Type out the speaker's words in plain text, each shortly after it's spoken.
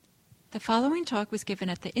The following talk was given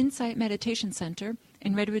at the Insight Meditation Center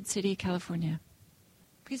in Redwood City, California.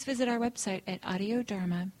 Please visit our website at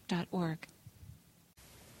audiodharma.org.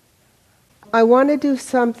 I want to do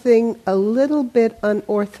something a little bit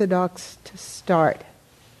unorthodox to start.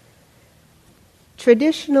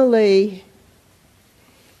 Traditionally,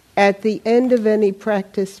 at the end of any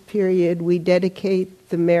practice period, we dedicate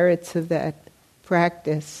the merits of that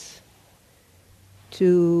practice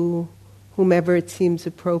to whomever it seems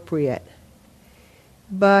appropriate.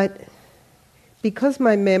 But because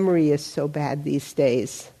my memory is so bad these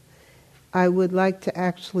days, I would like to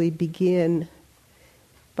actually begin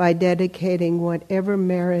by dedicating whatever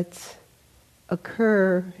merits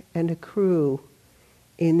occur and accrue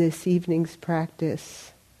in this evening's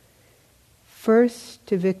practice. First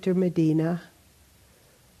to Victor Medina,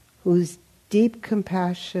 whose deep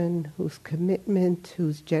compassion, whose commitment,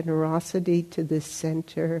 whose generosity to this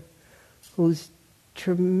center, whose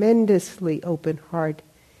tremendously open heart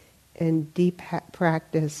and deep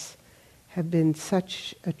practice have been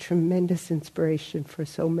such a tremendous inspiration for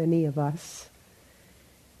so many of us.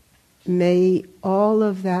 May all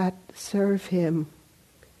of that serve him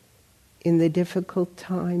in the difficult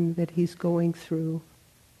time that he's going through.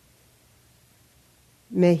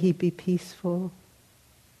 May he be peaceful.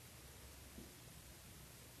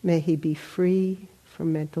 May he be free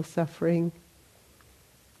from mental suffering.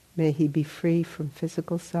 May he be free from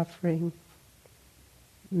physical suffering.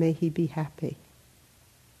 May he be happy.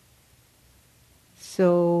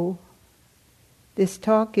 So, this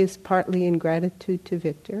talk is partly in gratitude to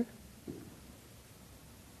Victor,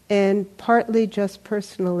 and partly just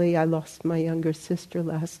personally. I lost my younger sister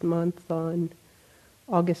last month on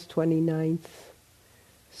August 29th.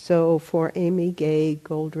 So for Amy Gay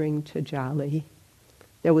Goldring Tajali,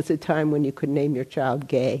 there was a time when you could name your child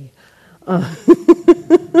Gay,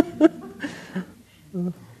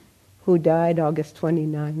 who died August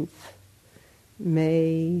 29th.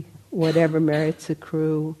 May whatever merits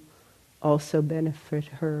accrue also benefit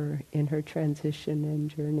her in her transition and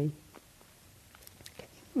journey.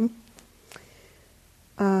 Okay.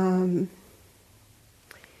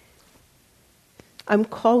 I'm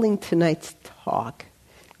calling tonight's talk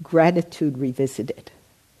Gratitude Revisited.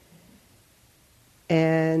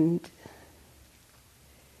 And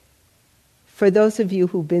for those of you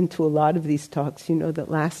who've been to a lot of these talks, you know that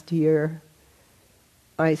last year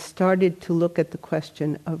I started to look at the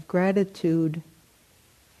question of gratitude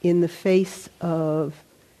in the face of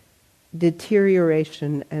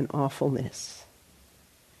deterioration and awfulness.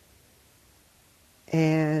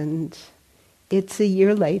 And it's a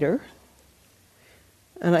year later,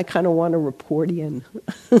 and I kind of want to report in.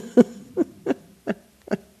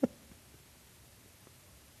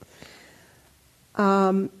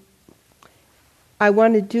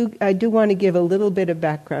 I do want to give a little bit of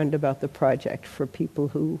background about the project for people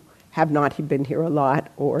who have not been here a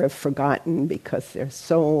lot or have forgotten, because there's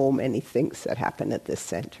so many things that happen at this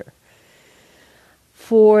center.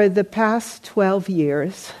 For the past 12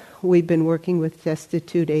 years, we've been working with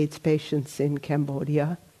destitute AIDS patients in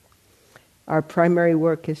Cambodia. Our primary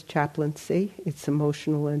work is chaplaincy. It's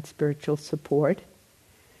emotional and spiritual support.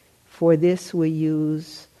 For this, we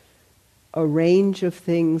use a range of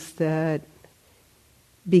things that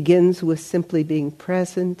begins with simply being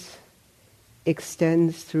present,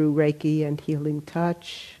 extends through Reiki and healing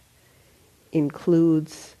touch,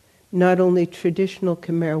 includes not only traditional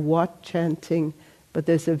Khmer Wat chanting, but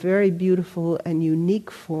there's a very beautiful and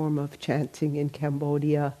unique form of chanting in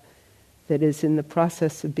Cambodia that is in the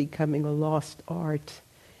process of becoming a lost art,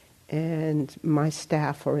 and my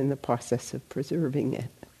staff are in the process of preserving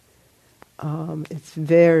it. It's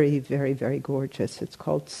very, very, very gorgeous. It's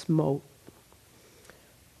called Smoke.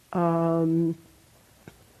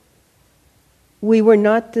 We were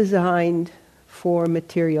not designed for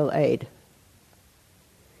material aid.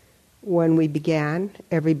 When we began,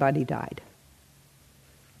 everybody died.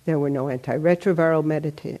 There were no antiretroviral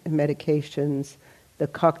medications. The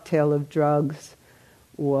cocktail of drugs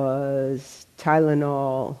was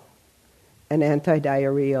Tylenol, an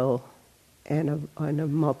antidiarrheal, and a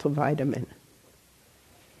multivitamin.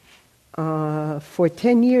 For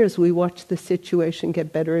 10 years, we watched the situation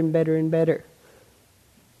get better and better and better.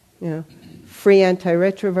 You know, free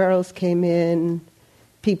antiretrovirals came in,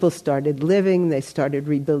 people started living, they started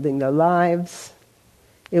rebuilding their lives.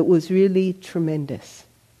 It was really tremendous.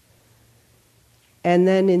 And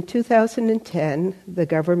then in 2010, the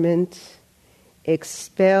government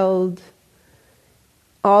expelled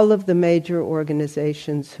all of the major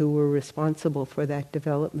organizations who were responsible for that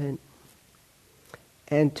development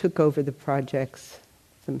and took over the projects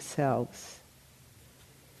themselves.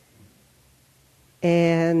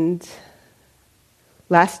 And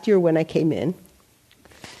last year when I came in,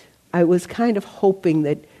 I was kind of hoping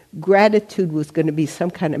that gratitude was going to be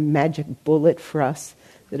some kind of magic bullet for us,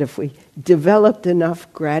 that if we developed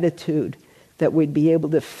enough gratitude that we'd be able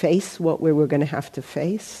to face what we were going to have to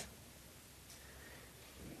face.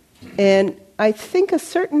 And I think a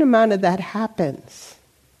certain amount of that happens.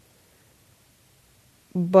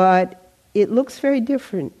 But it looks very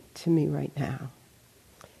different to me right now.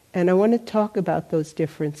 And I want to talk about those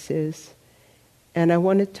differences. And I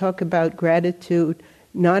want to talk about gratitude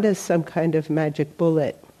not as some kind of magic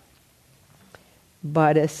bullet,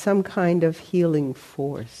 but as some kind of healing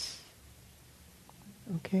force.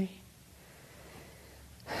 Okay?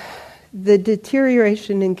 The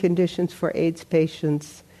deterioration in conditions for AIDS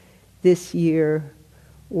patients this year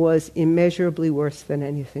was immeasurably worse than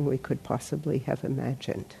anything we could possibly have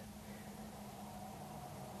imagined.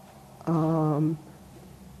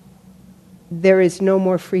 There is no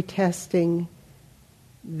more free testing.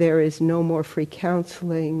 There is no more free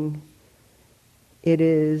counseling. It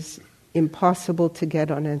is impossible to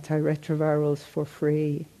get on antiretrovirals for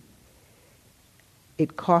free.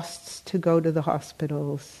 It costs to go to the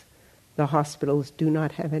hospitals. The hospitals do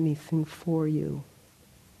not have anything for you.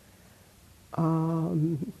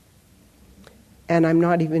 And I'm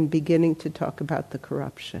not even beginning to talk about the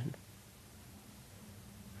corruption.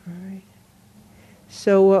 All right.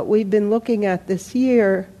 So what we've been looking at this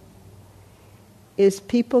year is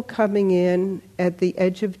people coming in at the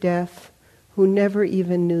edge of death who never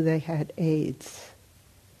even knew they had AIDS.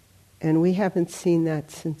 And we haven't seen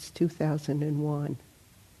that since 2001.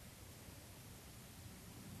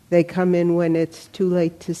 They come in when it's too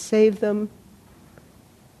late to save them,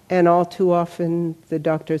 and all too often the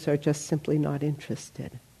doctors are just simply not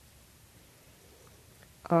interested.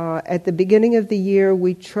 At the beginning of the year,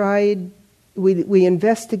 we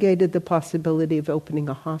investigated the possibility of opening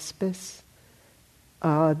a hospice.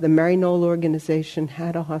 The Mary Knoll organization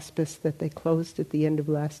had a hospice that they closed at the end of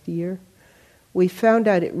last year. We found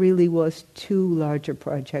out it really was too large a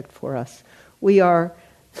project for us. We are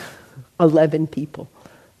 11 people,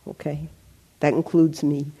 okay? That includes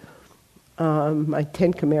me, my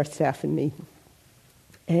 10 Khmer staff and me.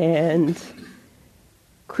 And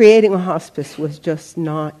creating a hospice was just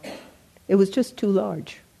it was just too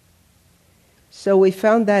large. So we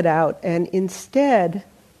found that out, and instead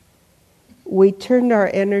we turned our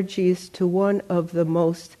energies to one of the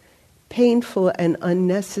most painful and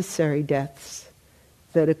unnecessary deaths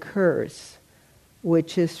that occurs,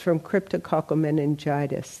 which is from cryptococcal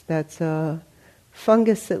meningitis. That's a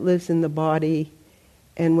fungus that lives in the body,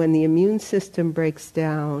 and when the immune system breaks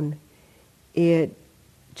down, it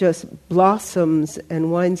just blossoms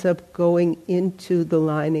and winds up going into the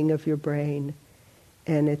lining of your brain,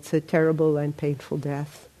 and it's a terrible and painful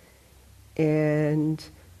death. And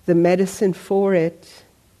the medicine for it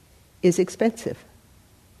is expensive.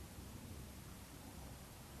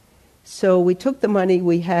 So we took the money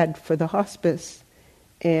we had for the hospice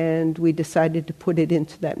and we decided to put it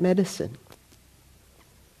into that medicine.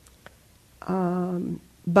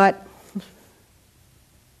 But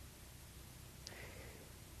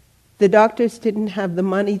the doctors didn't have the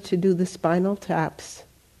money to do the spinal taps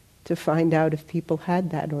to find out if people had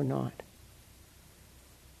that or not.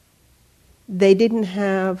 They didn't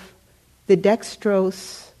have the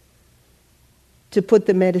dextrose to put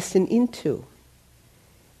the medicine into.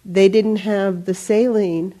 They didn't have the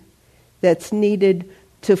saline that's needed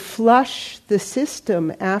to flush the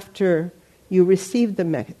system after you receive the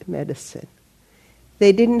medicine.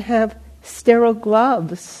 They didn't have sterile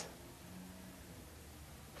gloves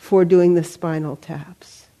for doing the spinal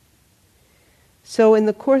taps. So in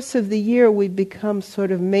the course of the year, we've become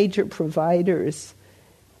sort of major providers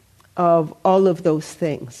of all of those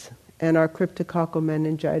things. And our cryptococcal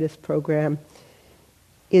meningitis program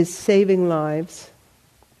is saving lives,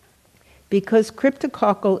 because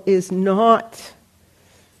cryptococcal is not,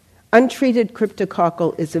 untreated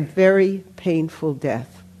cryptococcal is a very painful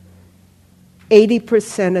death.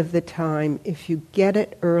 80% of the time, if you get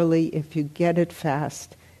it early, if you get it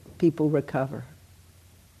fast, people recover.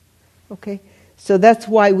 Okay? So that's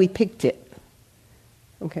why we picked it.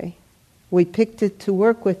 Okay? We picked it to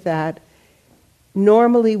work with that.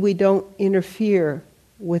 Normally we don't interfere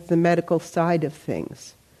with the medical side of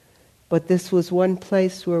things. But this was one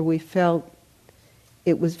place where we felt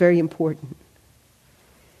it was very important.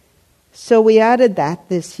 So we added that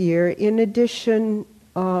this year. In addition,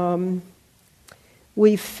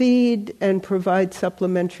 we feed and provide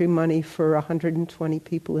supplementary money for 120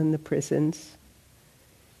 people in the prisons.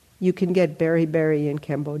 You can get beriberi in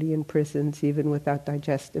Cambodian prisons even without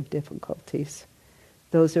digestive difficulties.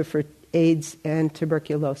 Those are for AIDS and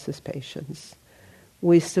tuberculosis patients.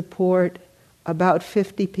 We support about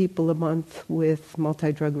 50 people a month with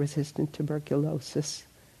multi-drug resistant tuberculosis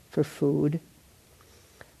for food.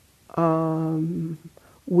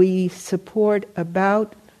 We support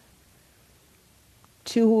about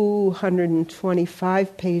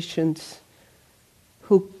 225 patients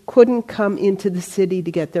who couldn't come into the city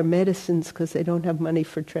to get their medicines because they don't have money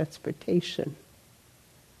for transportation.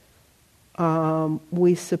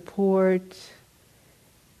 We support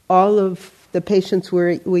all of the patients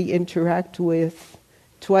we interact with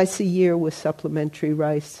twice a year with supplementary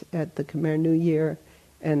rice at the Khmer New Year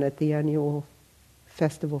and at the annual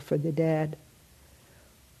Festival for the Dead.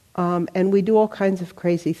 And we do all kinds of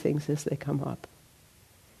crazy things as they come up.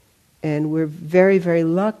 And we're very, very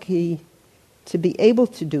lucky to be able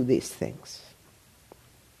to do these things.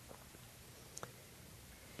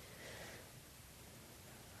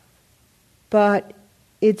 But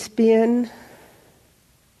it's been,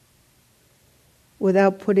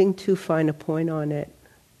 without putting too fine a point on it,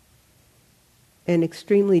 an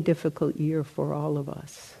extremely difficult year for all of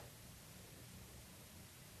us.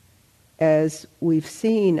 As we've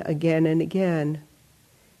seen again and again,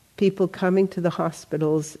 people coming to the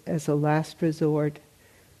hospitals as a last resort,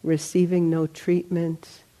 receiving no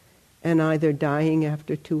treatment, and either dying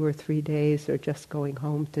after 2 or 3 days or just going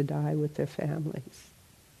home to die with their families.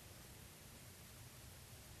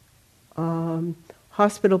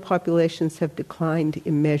 Hospital populations have declined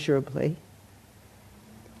immeasurably.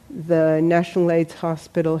 The National AIDS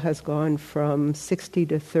Hospital has gone from 60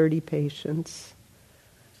 to 30 patients.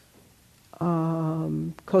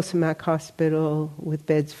 Cosamak Hospital, with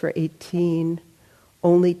beds for 18,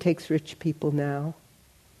 only takes rich people now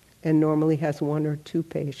and normally has 1 or 2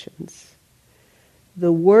 patients.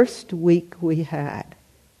 The worst week we had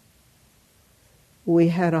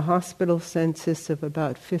a hospital census of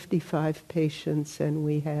about 55 patients and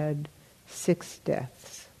we had 6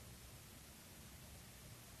 deaths.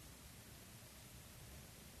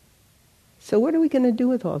 So what are we going to do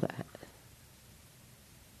with all that?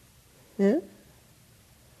 Yeah?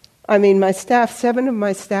 I mean, 7 of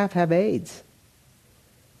my staff have AIDS.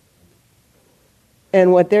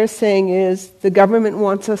 And what they're saying is, the government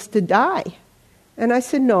wants us to die. And I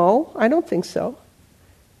said, no, I don't think so.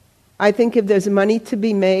 I think if there's money to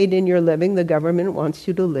be made in your living, the government wants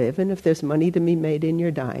you to live. And if there's money to be made in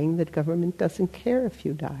your dying, the government doesn't care if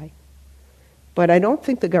you die. But I don't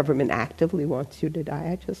think the government actively wants you to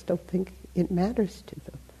die. I just don't think it matters to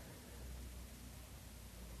them.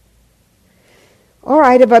 All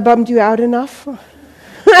right, have I bummed you out enough?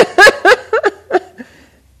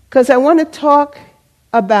 Because I want to talk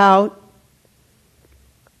about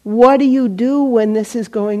what do you do when this is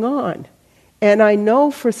going on? And I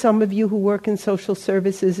know for some of you who work in social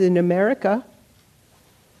services in America,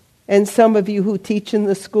 and some of you who teach in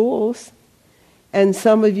the schools, and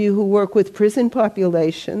some of you who work with prison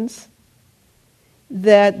populations,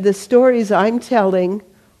 that the stories I'm telling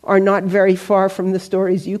are not very far from the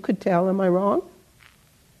stories you could tell. Am I wrong?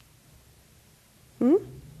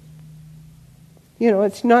 You know,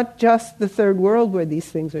 it's not just the third world where these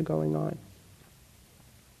things are going on.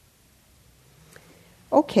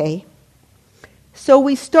 Okay. So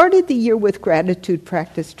we started the year with gratitude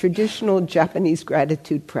practice, traditional Japanese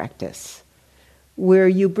gratitude practice, where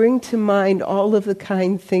you bring to mind all of the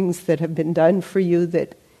kind things that have been done for you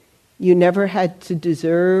that you never had to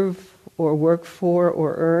deserve or work for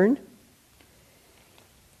or earn.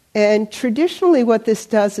 And traditionally what this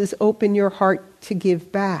does is open your heart to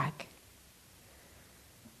give back.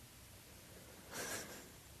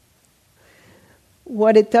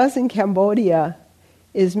 What it does in Cambodia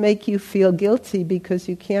is make you feel guilty because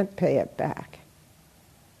you can't pay it back.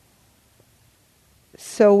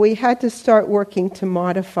 So we had to start working to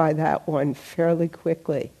modify that one fairly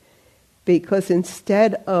quickly, because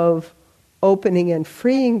instead of opening and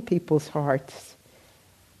freeing people's hearts,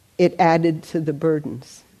 it added to the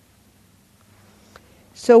burdens.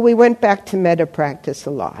 So we went back to metta practice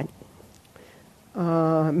a lot.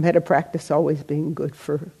 Metta practice always being good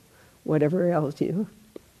for whatever ails you.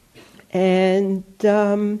 And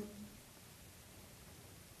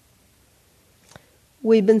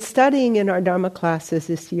we've been studying in our Dharma classes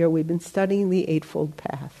this year, we've been studying the Eightfold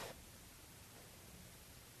Path.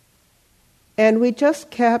 And we just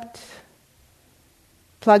kept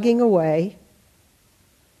plugging away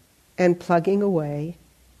and plugging away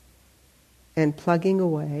and plugging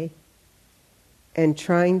away and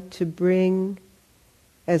trying to bring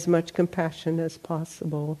as much compassion as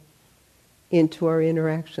possible into our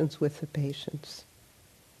interactions with the patients.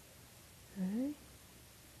 Right?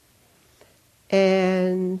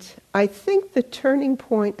 And I think the turning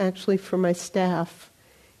point actually for my staff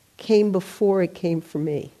came before it came for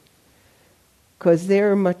me, because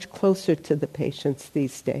they're much closer to the patients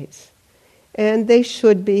these days. And they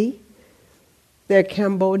should be. They're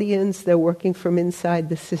Cambodians, they're working from inside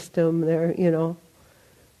the system, they're,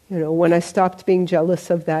 when I stopped being jealous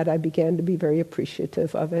of that, I began to be very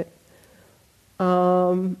appreciative of it.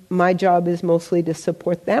 My job is mostly to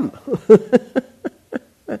support them.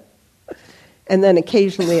 And then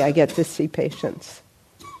occasionally I get to see patients.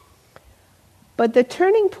 But the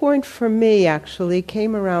turning point for me actually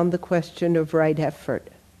came around the question of right effort.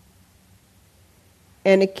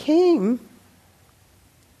 And it came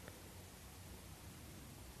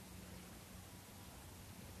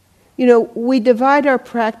we divide our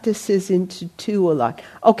practices into two a lot.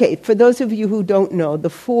 Okay, for those of you who don't know, the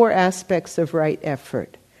 4 aspects of right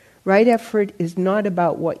effort. Right effort is not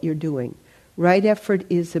about what you're doing. Right effort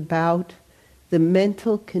is about the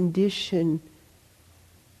mental condition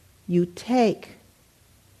you take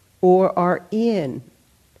or are in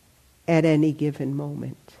at any given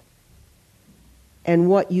moment, and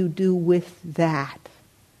what you do with that.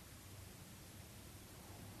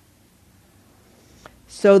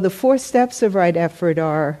 So the 4 steps of right effort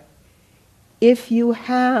are, if you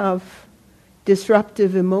have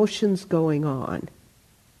disruptive emotions going on,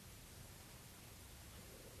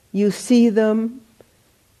 you see them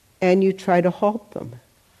and you try to halt them.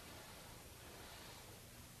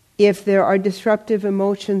 If there are disruptive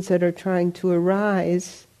emotions that are trying to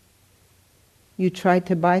arise, you try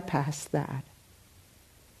to bypass that.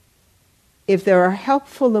 If there are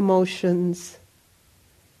helpful emotions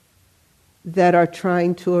that are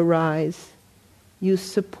trying to arise, you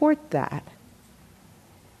support that.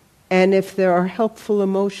 And if there are helpful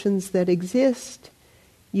emotions that exist,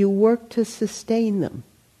 you work to sustain them.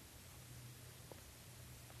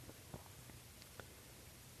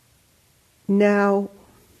 Now,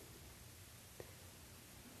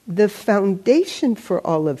 the foundation for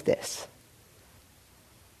all of this,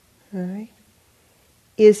 all right,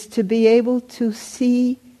 is to be able to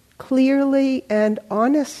see clearly and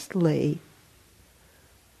honestly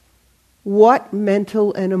what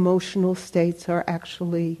mental and emotional states are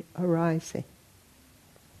actually arising.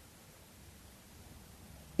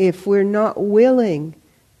 If we're not willing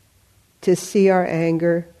to see our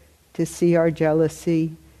anger, to see our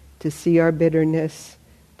jealousy, to see our bitterness,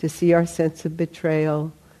 to see our sense of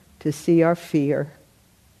betrayal, to see our fear,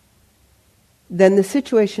 then the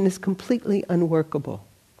situation is completely unworkable.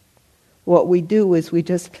 What we do is we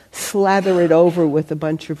just slather it over with a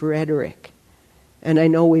bunch of rhetoric. And I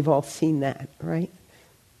know we've all seen that, right?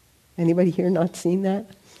 Anybody here not seen that?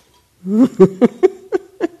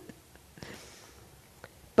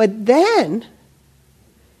 But then,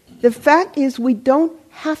 the fact is we don't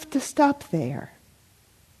have to stop there.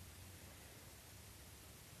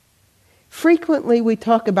 Frequently we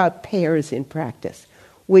talk about pairs in practice.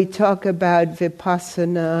 We talk about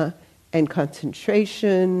vipassana and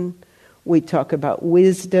concentration. We talk about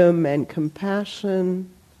wisdom and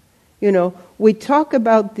compassion. We talk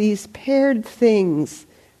about these paired things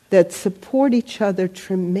that support each other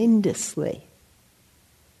tremendously.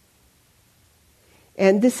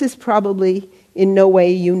 And this is probably in no way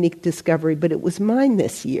a unique discovery, but it was mine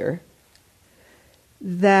this year,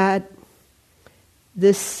 that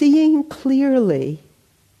the seeing clearly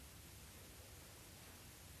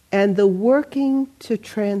and the working to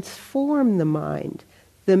transform the mind,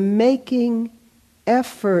 the making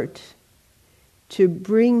effort to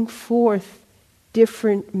bring forth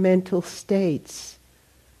different mental states,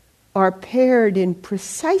 are paired in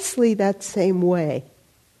precisely that same way.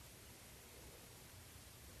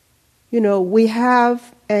 We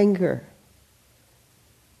have anger.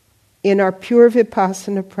 In our pure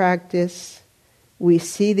vipassana practice, we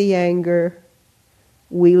see the anger,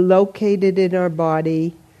 we locate it in our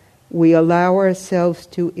body, we allow ourselves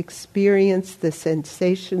to experience the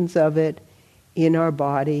sensations of it in our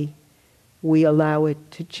body, we allow it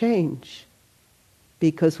to change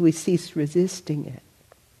because we cease resisting it.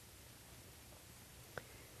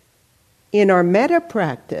 In our metta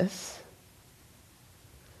practice,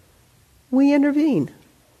 we intervene.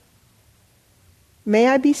 May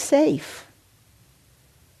I be safe?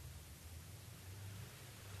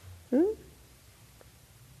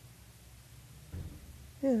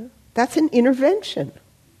 Yeah, that's an intervention.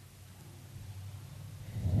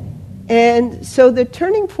 And so the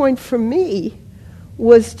turning point for me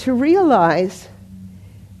was to realize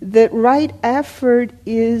that right effort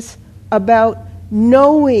is about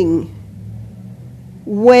knowing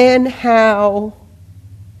when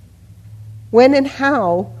and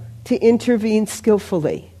how to intervene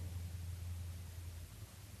skillfully.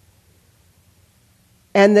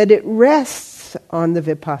 and that it rests on the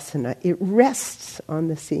vipassana. It rests on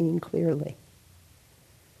the seeing clearly.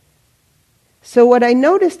 So what I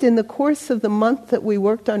noticed in the course of the month that we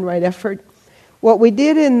worked on Right Effort, what we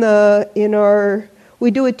did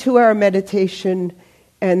we do a 2-hour meditation,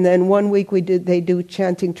 and then 1 week they do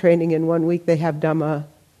chanting training, and 1 week they have Dhamma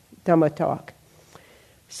talk.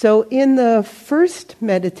 So in the first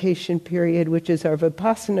meditation period, which is our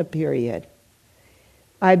vipassana period,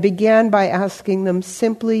 I began by asking them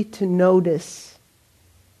simply to notice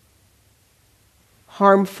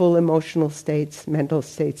harmful emotional states, mental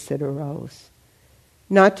states that arose.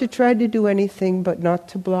 Not to try to do anything, but not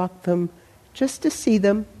to block them, just to see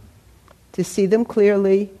them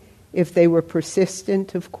clearly. If they were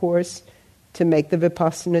persistent, of course, to make the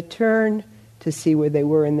vipassana turn, to see where they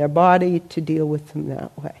were in their body, to deal with them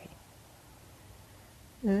that way.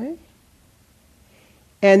 Right?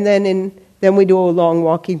 And then we do a long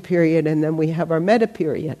walking period, and then we have our metta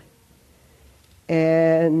period.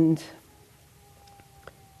 And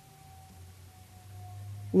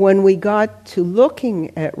when we got to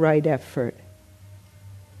looking at Right Effort,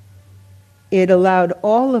 it allowed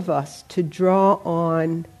all of us to draw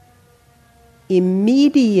on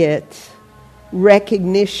immediate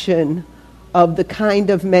recognition of the kind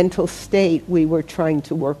of mental state we were trying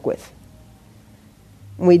to work with.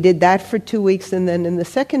 We did that for 2 weeks, and then in the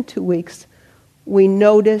second 2 weeks, we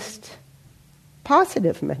noticed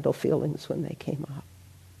positive mental feelings when they came up.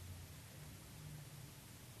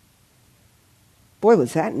 Boy,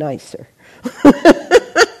 was that nicer.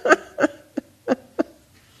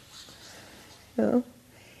 You know?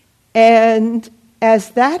 And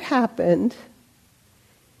as that happened,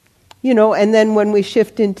 and then when we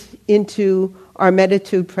shift into our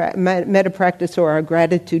metta practice or our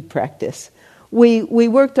gratitude practice, we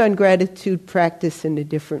worked on gratitude practice in a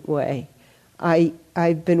different way.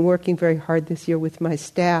 I've been working very hard this year with my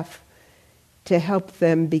staff to help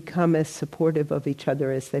them become as supportive of each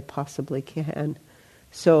other as they possibly can.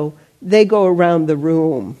 So they go around the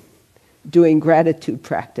room doing gratitude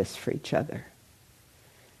practice for each other.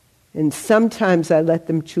 And sometimes I let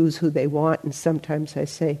them choose who they want, and sometimes I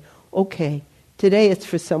say, okay, today it's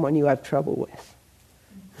for someone you have trouble with.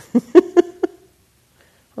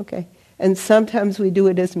 Okay. And sometimes we do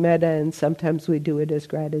it as metta, and sometimes we do it as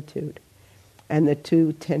gratitude. And the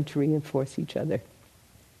two tend to reinforce each other.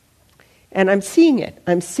 And I'm seeing it.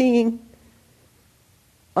 I'm seeing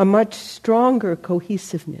a much stronger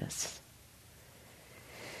cohesiveness.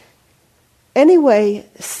 Anyway,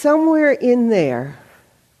 somewhere in there,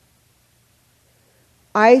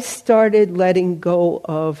 I started letting go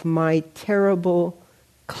of my terrible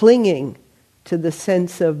clinging to the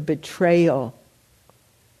sense of betrayal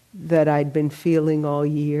that I'd been feeling all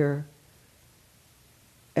year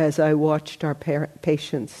as I watched our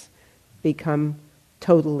patients become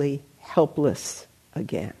totally helpless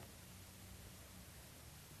again.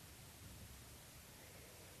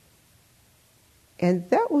 And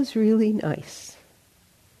that was really nice.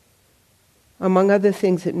 Among other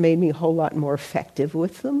things, it made me a whole lot more effective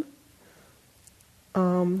with them.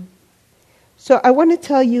 So I want to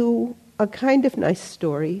tell you a kind of nice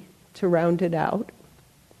story to round it out.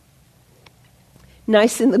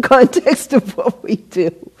 Nice in the context of what we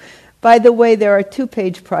do. By the way, there are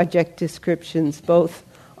 2-page project descriptions, both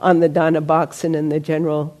on the Dana box and in the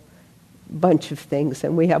general bunch of things.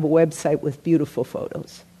 And we have a website with beautiful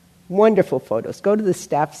photos. Wonderful photos. Go to the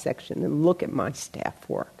staff section and look at my staff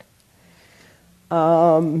work.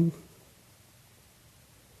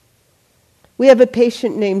 We have a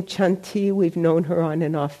patient named Chanti. We've known her on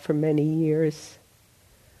and off for many years.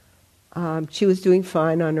 She was doing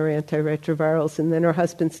fine on her antiretrovirals, and then her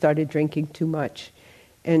husband started drinking too much.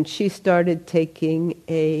 And she started taking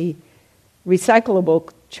a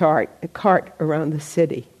recyclable cart around the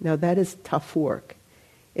city. Now that is tough work.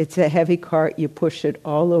 It's a heavy cart. You push it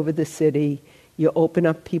all over the city. You open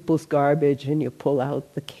up people's garbage and you pull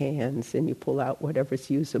out the cans and you pull out whatever's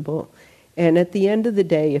usable. And at the end of the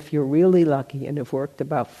day, if you're really lucky and have worked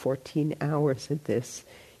about 14 hours at this,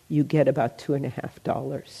 you get about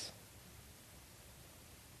 $2.50.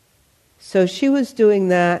 So she was doing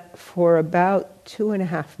that for about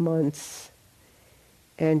 2.5 months,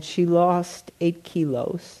 and she lost 8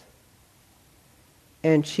 kilos,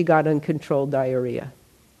 and she got uncontrolled diarrhea.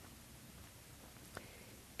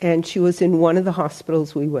 And she was in one of the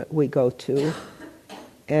hospitals we go to,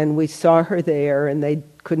 and we saw her there, and they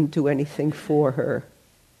couldn't do anything for her.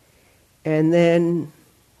 And then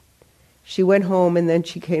she went home, and then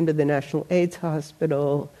she came to the National AIDS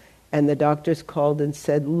Hospital, and the doctors called and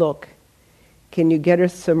said, look, can you get her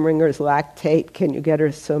some Ringer's lactate? Can you get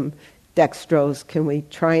her some dextrose? Can we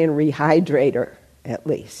try and rehydrate her? at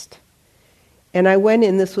least. And I went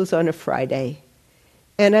in, this was on a Friday,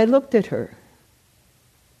 and I looked at her.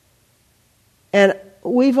 And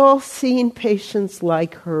we've all seen patients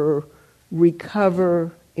like her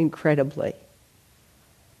recover incredibly.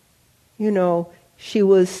 You know, she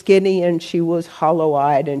was skinny and she was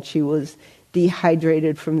hollow-eyed and she was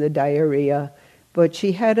dehydrated from the diarrhea, but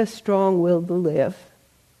she had a strong will to live.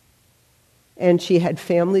 And she had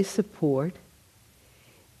family support.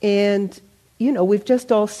 And, you know, we've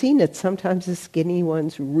just all seen it. Sometimes the skinny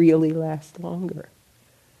ones really last longer.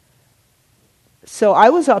 So I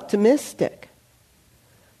was optimistic.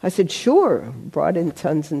 I said, sure, brought in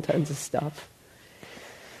tons and tons of stuff.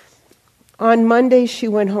 On Monday, she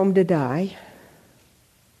went home to die.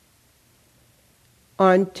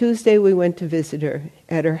 On Tuesday, we went to visit her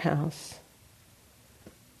at her house.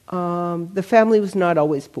 The family was not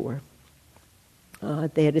always poor.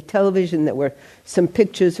 They had a television. There were some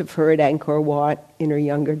pictures of her at Angkor Wat in her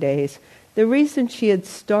younger days. The reason she had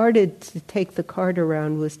started to take the cart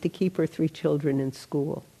around was to keep her 3 children in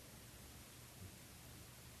school.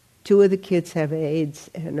 2 of the kids have AIDS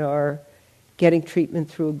and are getting treatment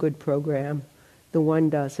through a good program. The one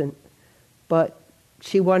doesn't. But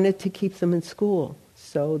she wanted to keep them in school,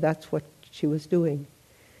 so that's what she was doing.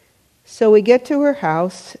 So we get to her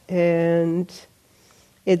house, and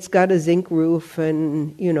it's got a zinc roof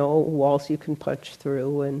and, you know, walls you can punch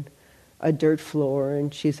through and a dirt floor,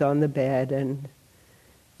 and she's on the bed, and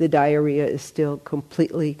the diarrhea is still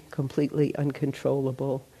completely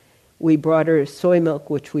uncontrollable. We brought her soy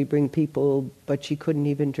milk, which we bring people, but she couldn't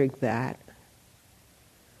even drink that.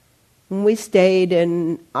 And we stayed,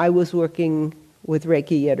 and I was working with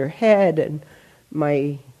Reiki at her head, and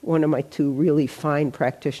one of my 2 really fine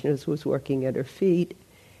practitioners was working at her feet,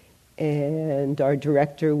 and our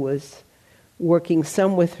director was working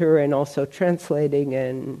some with her and also translating,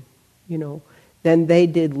 and, you know, then they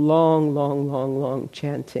did long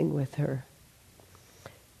chanting with her.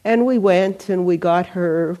 And we went and we got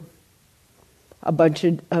her a bunch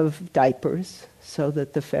of diapers so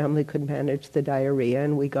that the family could manage the diarrhea,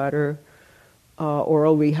 and we got her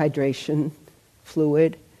oral rehydration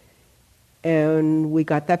fluid, and we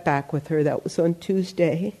got that back with her. That was on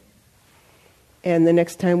Tuesday. And the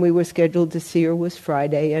next time we were scheduled to see her was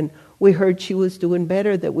Friday, and we heard she was doing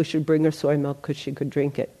better, that we should bring her soy milk because she could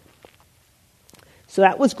drink it. So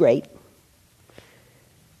that was great.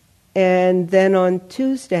 And then on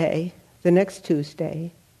Tuesday, the next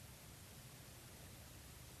Tuesday,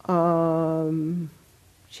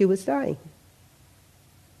 she was dying.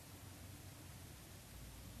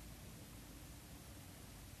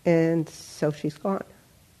 And so she's gone.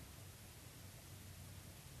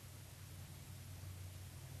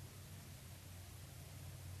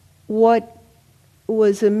 What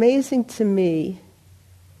was amazing to me,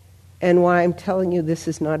 and why I'm telling you this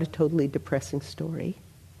is not a totally depressing story,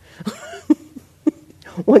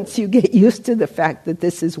 once you get used to the fact that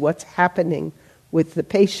this is what's happening with the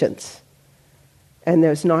patients, and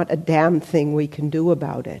there's not a damn thing we can do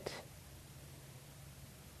about it,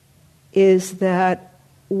 is that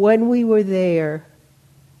when we were there,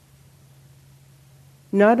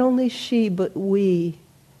 not only she but we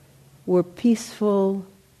were peaceful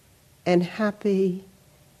and happy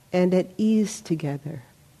and at ease together,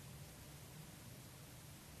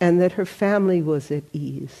 and that her family was at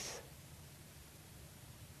ease,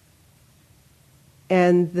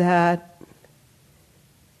 and that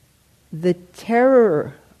the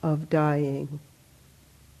terror of dying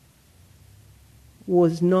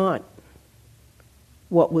was not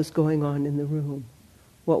what was going on in the room.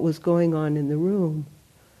 What was going on in the room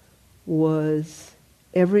was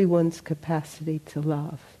everyone's capacity to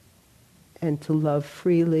love, and to love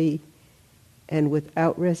freely and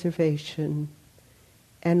without reservation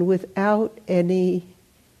and without any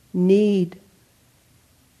need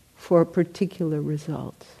for a particular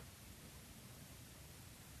result.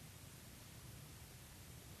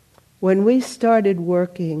 When we started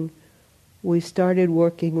working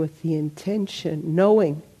with the intention,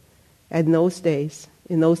 knowing, in those days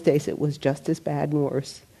it was just as bad and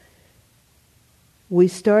worse. We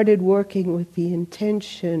started working with the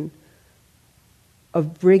intention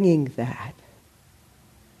of bringing that.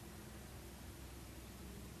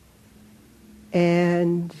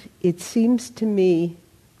 And it seems to me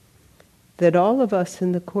that all of us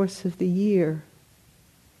in the course of the year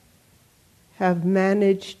have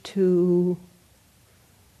managed to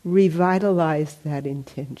revitalize that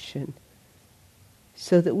intention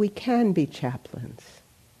so that we can be chaplains.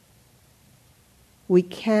 We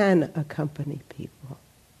can accompany people.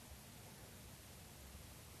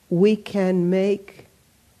 We can make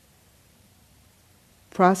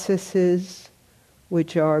processes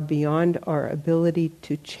which are beyond our ability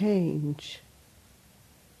to change,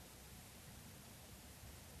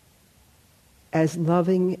 as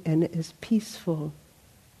loving and as peaceful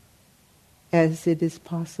as it is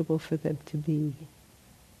possible for them to be.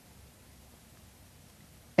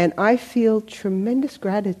 And I feel tremendous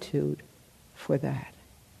gratitude for that.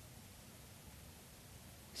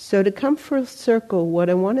 So to come full circle, what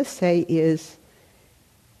I want to say is,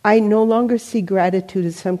 I no longer see gratitude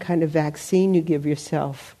as some kind of vaccine you give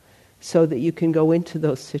yourself so that you can go into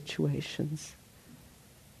those situations.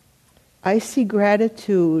 I see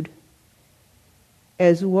gratitude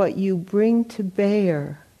as what you bring to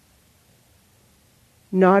bear,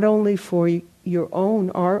 not only for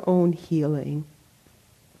our own healing,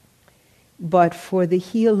 but for the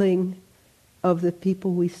healing of the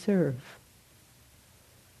people we serve.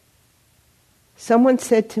 Someone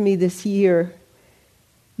said to me this year,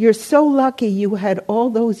 "You're so lucky you had all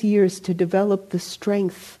those years to develop the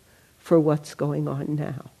strength for what's going on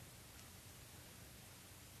now."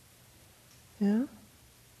 Yeah?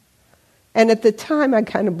 And at the time I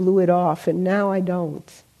kind of blew it off, and now I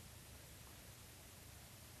don't.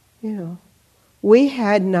 We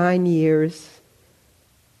had 9 years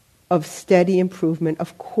of steady improvement.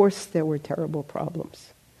 Of course there were terrible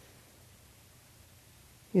problems.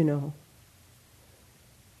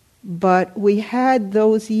 But we had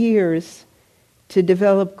those years to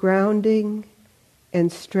develop grounding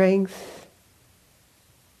and strength.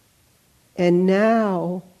 And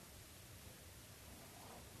now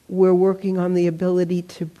we're working on the ability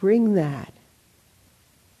to bring that.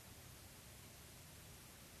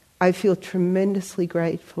 I feel tremendously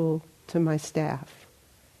grateful to my staff.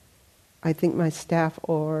 I think my staff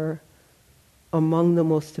are among the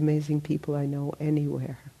most amazing people I know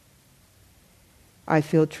anywhere. I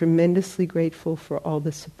feel tremendously grateful for all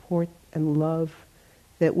the support and love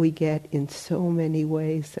that we get in so many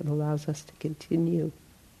ways that allows us to continue.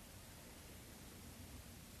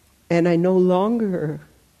 And I no longer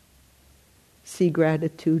see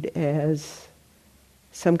gratitude as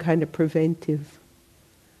some kind of preventive.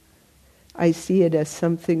 I see it as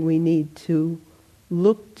something we need to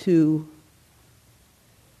look to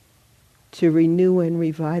renew and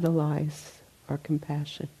revitalize our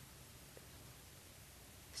compassion.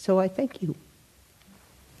 So I thank you.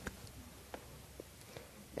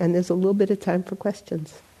 And there's a little bit of time for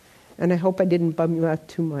questions. And I hope I didn't bum you out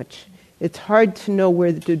too much. It's hard to know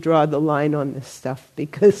where to draw the line on this stuff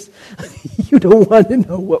because you don't want to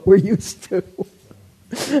know what we're used to.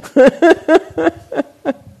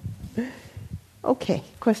 Okay,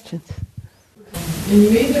 questions? And you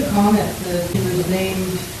made the comment that he was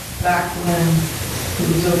named back when it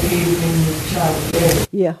was okay to name the child gay.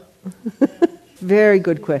 Yeah. Very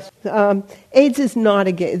good question. AIDS is not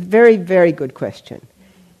a gay. Very, very good question.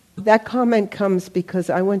 That comment comes because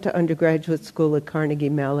I went to undergraduate school at Carnegie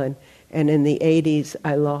Mellon, and in the 80s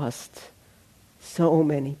I lost so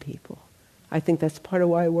many people. I think that's part of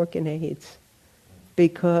why I work in AIDS.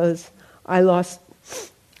 Because I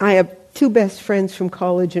have 2 best friends from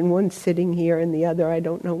college, and one sitting here, and the other I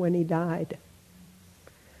don't know when he died.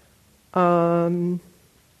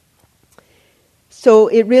 So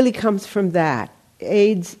it really comes from that.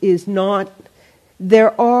 AIDS is not...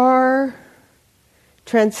 There are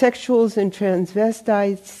transsexuals and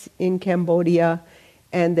transvestites in Cambodia,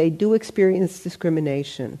 and they do experience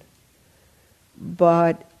discrimination.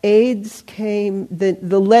 But AIDS came...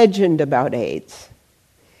 The legend about AIDS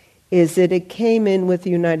is that it came in with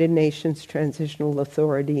the United Nations Transitional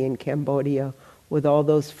Authority in Cambodia with all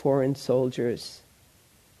those foreign soldiers.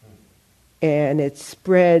 And it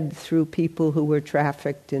spread through people who were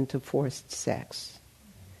trafficked into forced sex.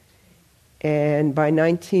 And by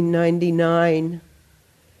 1999,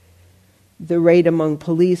 the rate among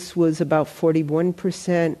police was about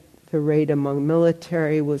 41%. The rate among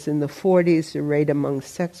military was in the 40s. The rate among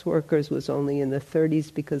sex workers was only in the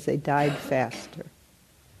 30s because they died faster.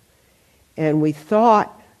 And we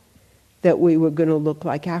thought that we were going to look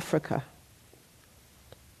like Africa.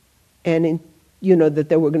 And that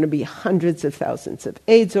there were going to be hundreds of thousands of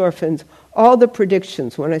AIDS orphans. All the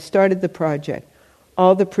predictions, when I started the project,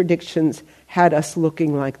 all the predictions had us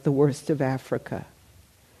looking like the worst of Africa.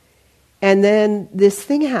 And then this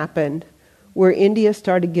thing happened where India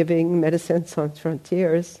started giving Médecins Sans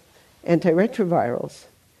Frontières antiretrovirals.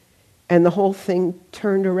 And the whole thing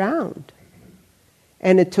turned around.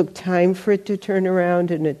 And it took time for it to turn around,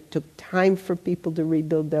 and it took time for people to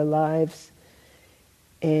rebuild their lives.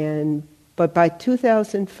 But by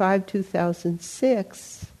 2005,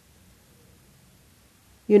 2006,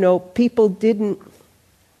 people didn't...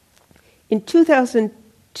 In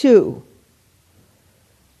 2002,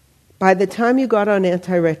 By the time you got on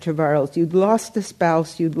antiretrovirals, you'd lost a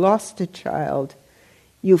spouse, you'd lost a child.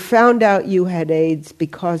 You found out you had AIDS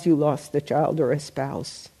because you lost a child or a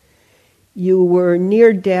spouse. You were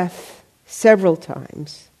near death several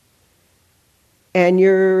times. And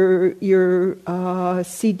your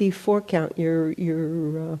CD4 count,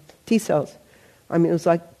 your T cells, I mean, it was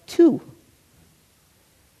like 2.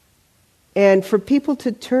 And for people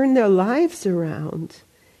to turn their lives around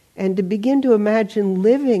and to begin to imagine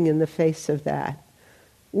living in the face of that,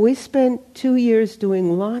 we spent 2 years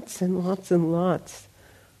doing lots and lots and lots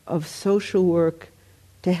of social work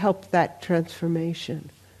to help that transformation.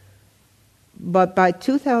 But by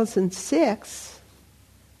 2006,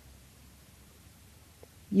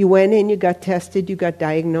 you went in, you got tested, you got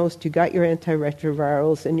diagnosed, you got your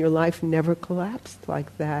antiretrovirals, and your life never collapsed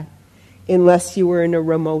like that, unless you were in a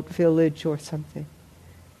remote village or something.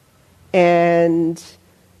 And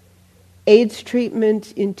AIDS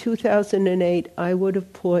treatment in 2008, I would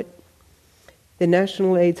have put the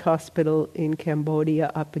National AIDS Hospital in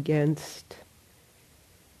Cambodia up against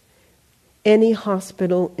any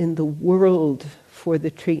hospital in the world for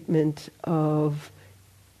the treatment of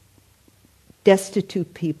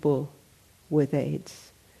destitute people with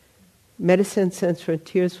AIDS. Médecins Sans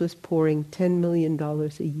Frontières was pouring $10 million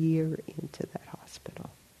a year into that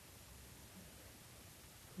hospital.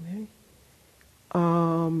 Okay?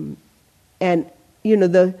 And, you know,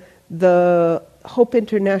 the Hope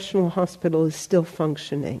International Hospital is still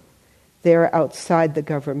functioning. They're outside the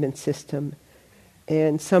government system.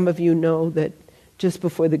 And some of you know that just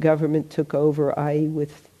before the government took over, I,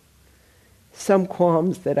 with some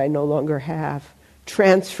qualms that I no longer have,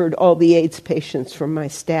 transferred all the AIDS patients from my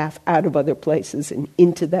staff out of other places and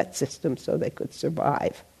into that system so they could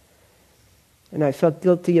survive. And I felt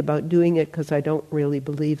guilty about doing it because I don't really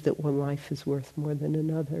believe that one life is worth more than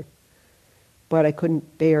another. But I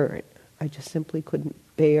couldn't bear it. I just simply couldn't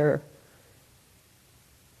bear,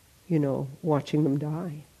 you know, watching them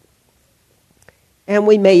die. And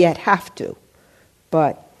we may yet have to.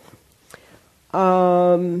 But,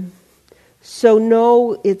 so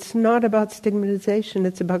no, it's not about stigmatization,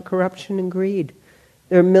 it's about corruption and greed.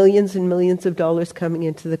 There are millions and millions of dollars coming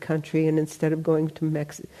into the country, and instead of going to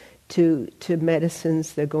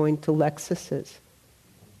medicines, they're going to Lexuses.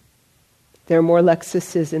 There are more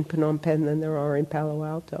Lexuses in Phnom Penh than there are in Palo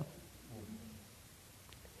Alto.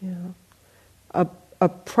 Yeah. A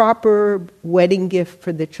proper wedding gift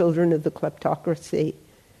for the children of the kleptocracy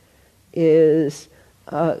is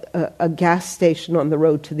a gas station on the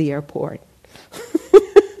road to the airport.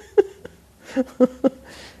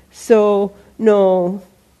 So, no,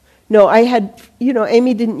 I had, you know,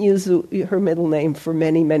 Amy didn't use her middle name for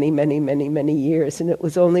many, many, many, many, many years, and it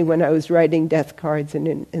was only when I was writing death cards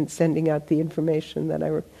and sending out the information that I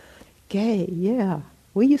were, gay, yeah.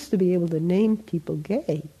 We used to be able to name people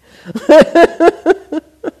gay.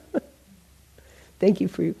 Thank you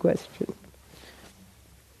for your question.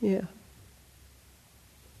 Yeah.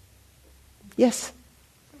 Yes?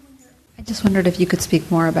 I just wondered if you could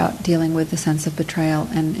speak more about dealing with the sense of betrayal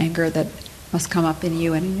and anger that must come up in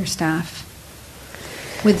you and in your staff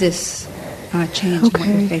with this change in what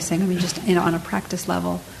you're facing. I mean, just, you know, on a practice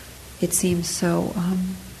level, it seems so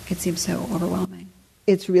overwhelming.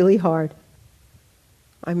 It's really hard.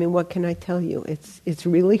 I mean, what can I tell you? It's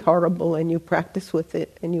really horrible, and you practice with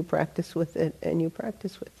it, and you practice with it, and you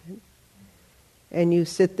practice with it. And you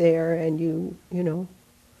sit there and you know,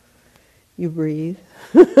 you breathe.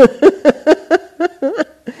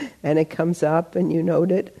 And it comes up and you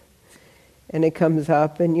note it. And it comes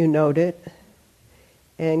up and you note it.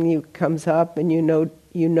 And it comes up and you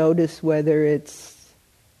notice whether it's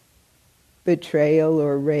betrayal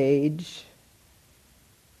or rage.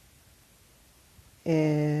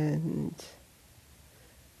 And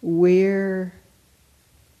where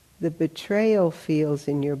the betrayal feels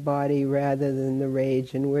in your body rather than the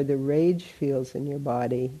rage, and where the rage feels in your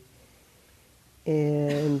body,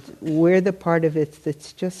 and where the part of it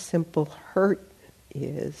that's just simple hurt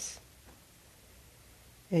is.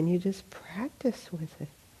 And you just practice with it.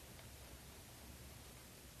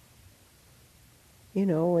 You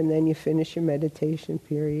know, and then you finish your meditation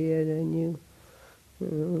period and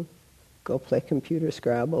you go play computer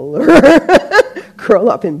Scrabble or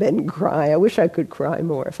curl up in bed and cry. I wish I could cry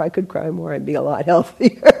more. If I could cry more, I'd be a lot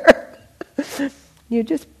healthier. You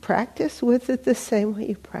just practice with it the same way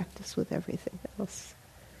you practice with everything else.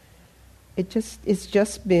 It's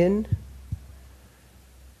just been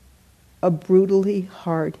a brutally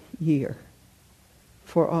hard year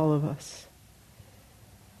for all of us.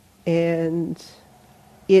 And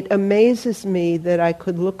it amazes me that I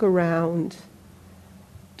could look around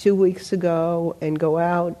 2 weeks ago and go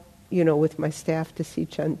out with my staff to see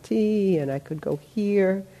Chanti, and I could go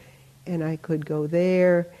here, and I could go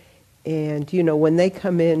there. And, when they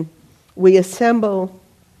come in, we assemble,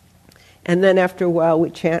 and then after a while we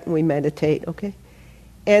chant and we meditate, okay?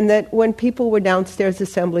 And that when people were downstairs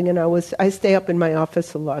assembling, and I stay up in my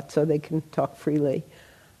office a lot so they can talk freely,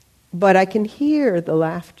 but I can hear the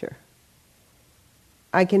laughter.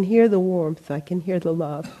 I can hear the warmth. I can hear the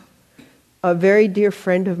love. A very dear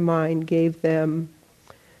friend of mine gave them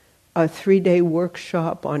a 3-day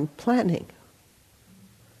workshop on planning.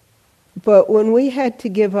 But when we had to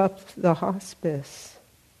give up the hospice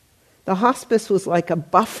was like a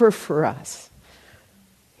buffer for us,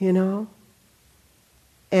 And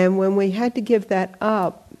when we had to give that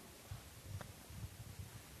up,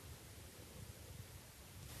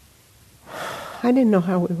 I didn't know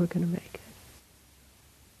how we were going to make it.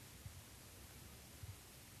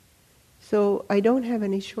 So I don't have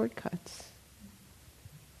any shortcuts.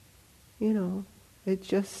 It's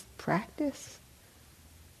just practice.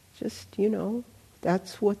 Just,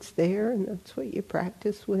 that's what's there and that's what you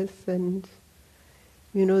practice with. And,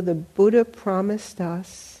 the Buddha promised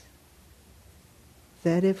us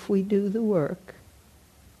that if we do the work,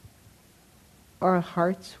 our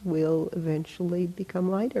hearts will eventually become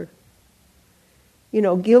lighter.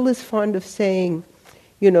 Gil is fond of saying,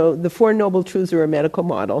 the Four Noble Truths are a medical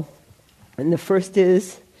model. And the first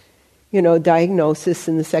is, diagnosis,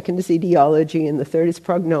 and the second is etiology, and the third is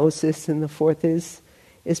prognosis, and the fourth is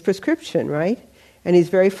prescription, right? And he's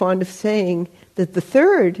very fond of saying that the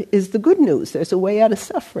third is the good news. There's a way out of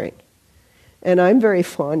suffering. And I'm very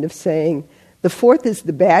fond of saying the fourth is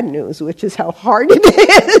the bad news, which is how hard it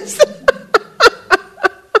is.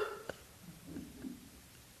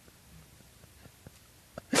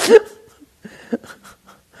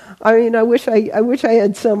 I wish I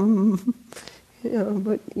had some,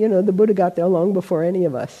 but the Buddha got there long before any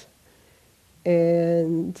of us.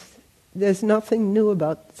 And there's nothing new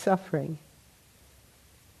about suffering.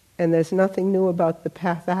 And there's nothing new about the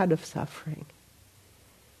path out of suffering.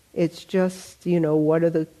 It's just, what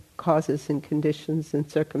are the causes and conditions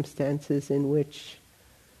and circumstances in which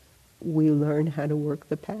we learn how to work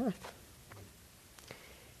the path.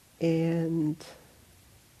 And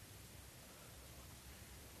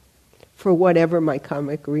for whatever my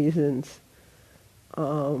karmic reasons,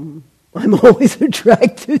 I'm always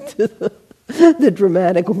attracted to the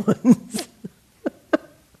dramatic ones.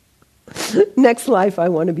 Next life, I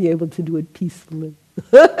want to be able to do it peacefully.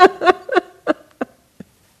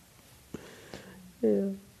 Yeah.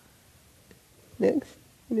 Next,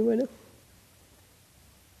 anyone else?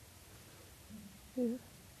 Yeah.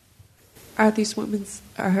 Are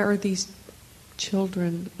these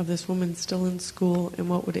children of this woman still in school, and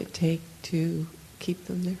what would it take to keep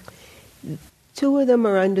them there? 2 of them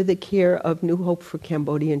are under the care of New Hope for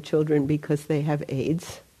Cambodian Children because they have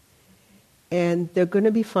AIDS. And they're going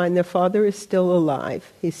to be fine. Their father is still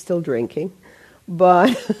alive. He's still drinking.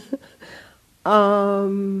 But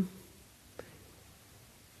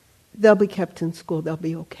they'll be kept in school. They'll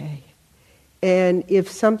be okay. And if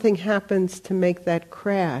something happens to make that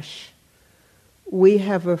crash, we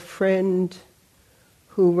have a friend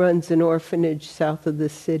who runs an orphanage south of the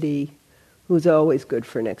city who's always good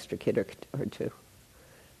for an extra kid or two.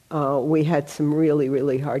 We had some really,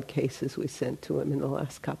 really hard cases we sent to him in the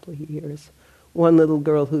last couple of years. One little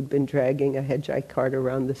girl who'd been dragging a hedgehog cart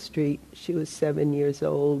around the street. She was 7 years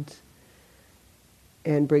old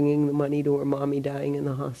and bringing the money to her mommy dying in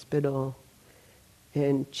the hospital.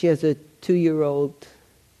 And she has a 2-year-old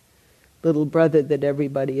little brother that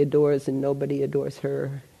everybody adores and nobody adores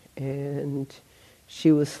her. And she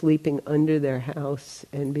was sleeping under their house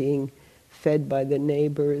and being fed by the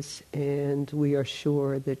neighbors, and we are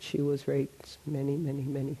sure that she was raped many, many,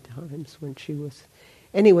 many times when she was...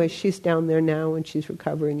 Anyway, she's down there now, and she's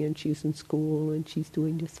recovering, and she's in school, and she's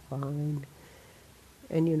doing just fine.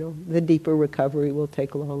 And, the deeper recovery will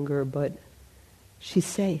take longer, but she's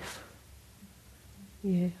safe.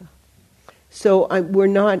 Yeah. So we're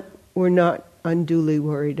not unduly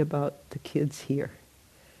worried about the kids here.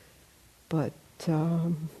 But,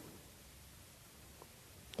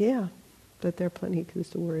 yeah. But there are plenty of kids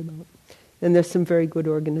to worry about. And there's some very good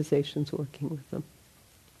organizations working with them.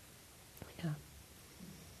 Yeah.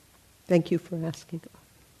 Thank you for asking.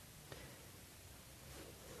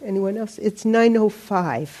 Anyone else? It's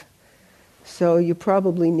 9:05, so you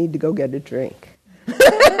probably need to go get a drink.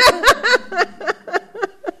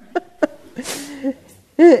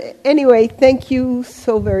 Anyway, thank you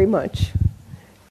so very much.